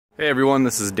Hey everyone,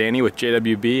 this is Danny with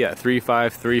JWB at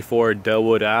 3534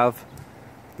 Dellwood Ave.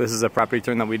 This is a property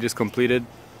turn that we just completed.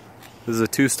 This is a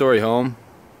 2-story home.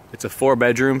 It's a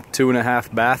 4-bedroom,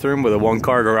 2.5 bathroom with a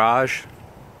 1-car garage.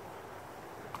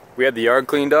 We had the yard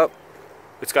cleaned up.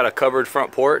 It's got a covered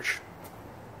front porch.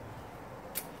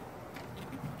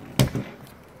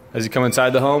 As you come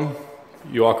inside the home,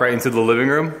 you walk right into the living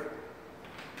room.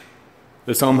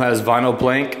 This home has vinyl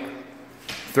plank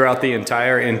throughout the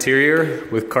entire interior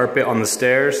with carpet on the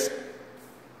stairs.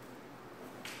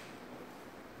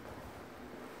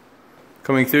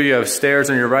 Coming through, you have stairs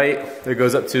on your right that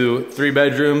goes up to 3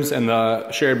 bedrooms and the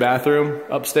shared bathroom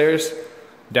upstairs.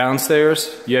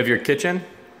 Downstairs, you have your kitchen.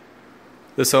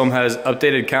 This home has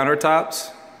updated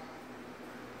countertops.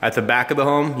 At the back of the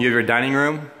home, you have your dining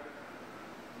room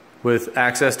with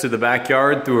access to the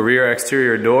backyard through a rear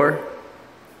exterior door.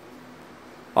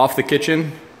 Off the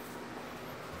kitchen,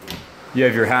 you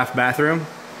have your half bathroom.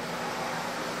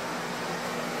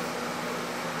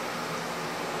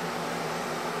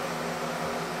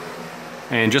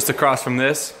 And just across from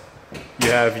this,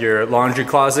 you have your laundry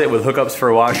closet with hookups for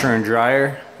a washer and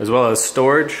dryer, as well as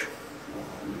storage.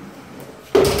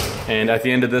 And at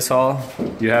the end of this hall,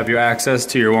 you have your access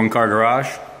to your 1-car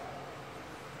garage.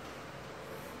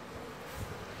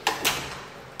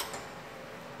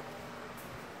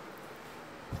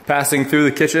 Passing through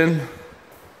the kitchen,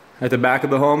 at the back of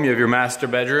the home, you have your master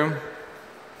bedroom.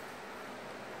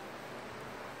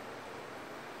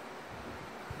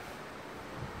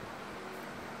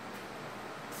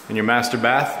 And your master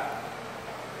bath.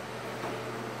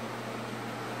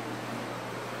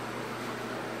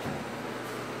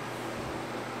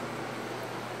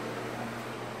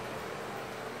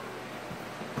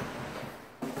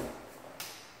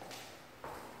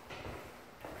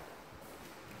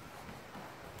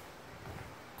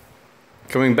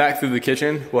 Coming back through the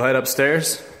kitchen, we'll head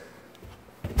upstairs.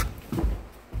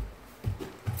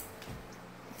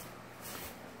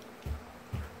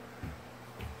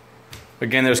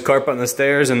 Again, there's carpet on the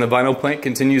stairs and the vinyl plank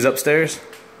continues upstairs.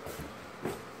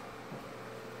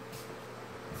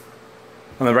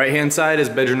 On the right hand side is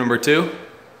bedroom number 2.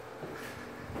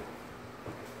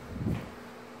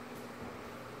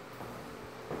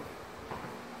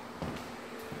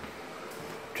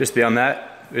 Just beyond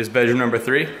that is bedroom number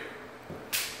 3.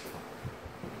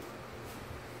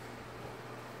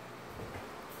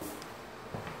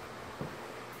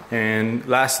 And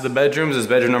last of the bedrooms is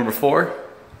bedroom number 4.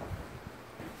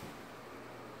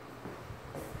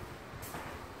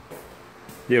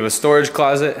 You have a storage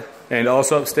closet, and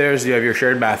also upstairs you have your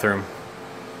shared bathroom.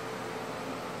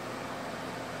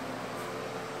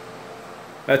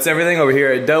 That's everything over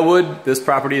here at Dellwood. This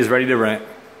property is ready to rent.